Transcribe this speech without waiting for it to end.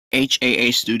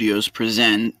HAA Studios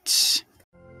presents...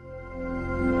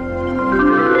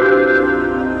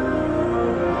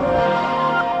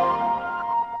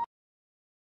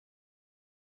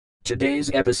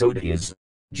 Today's episode is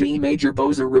G Major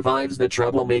Bowser revives the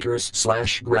Troublemakers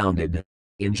 / Grounded.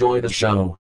 Enjoy the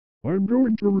show. I'm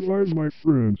going to revive my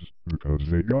friends because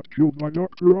they got killed by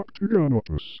Dr.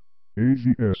 Octagonopus.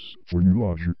 AVS for new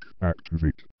logic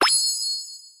activate.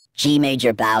 G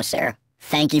Major Bowser,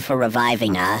 thank you for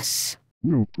reviving us.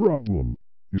 No problem.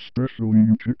 Especially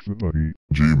you kick the buddy.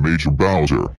 G Major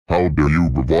Bowser, how dare you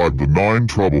revive the 9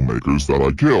 troublemakers that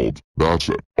I killed? That's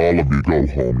it. All of you go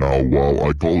home now while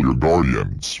I call your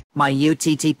guardians. My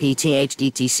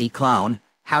UTTPTHDTC clone,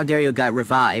 how dare you got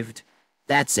revived?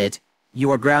 That's it. You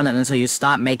are grounded until you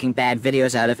stop making bad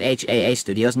videos out of HAA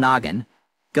Studios noggin.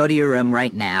 Go to your room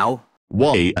right now.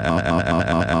 Why?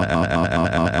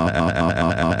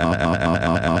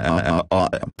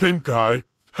 Pink Guy,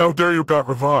 how dare you got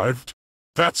revived?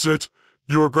 That's it.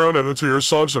 You are grounded until your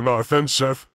songs are not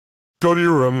offensive. Go to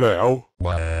your room now.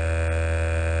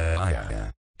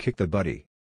 Kick the buddy.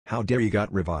 How dare you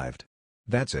got revived?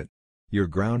 That's it. You're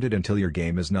grounded until your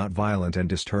game is not violent and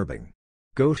disturbing.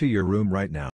 Go to your room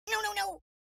right now. No.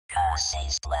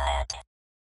 Says Splat.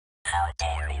 How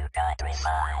dare you got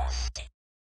revived?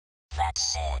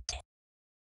 That's it.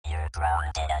 You're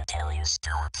grounded until you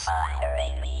stop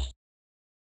firing me.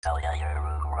 Go to your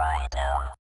room right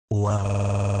now.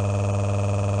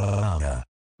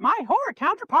 My horror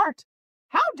counterpart!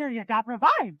 How dare you got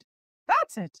revived?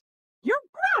 That's it. You're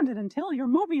grounded until your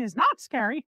movie is not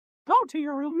scary. Go to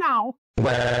your room now.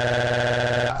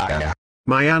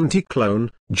 My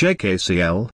anti-clone,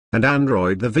 JKCL, and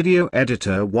Android the video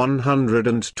editor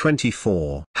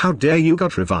 124. How dare you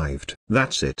got revived?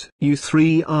 That's it. You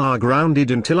 3 are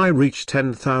grounded until I reach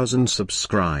 10,000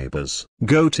 subscribers.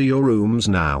 Go to your rooms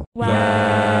now.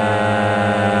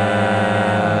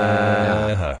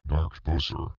 Dark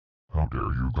Bowser, how dare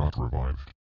you got revived?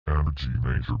 And G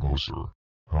Major Bowser,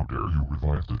 how dare you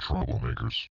revive the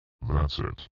troublemakers? That's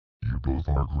it. You both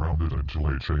are grounded until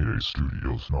HAA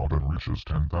Studios noggin reaches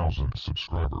 10,000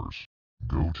 subscribers.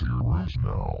 Go to your rooms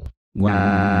now.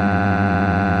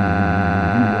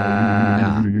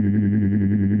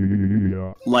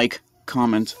 Like,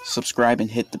 comment, subscribe,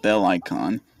 and hit the bell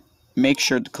icon. Make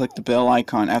sure to click the bell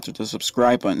icon after the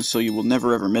subscribe button so you will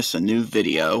never ever miss a new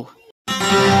video.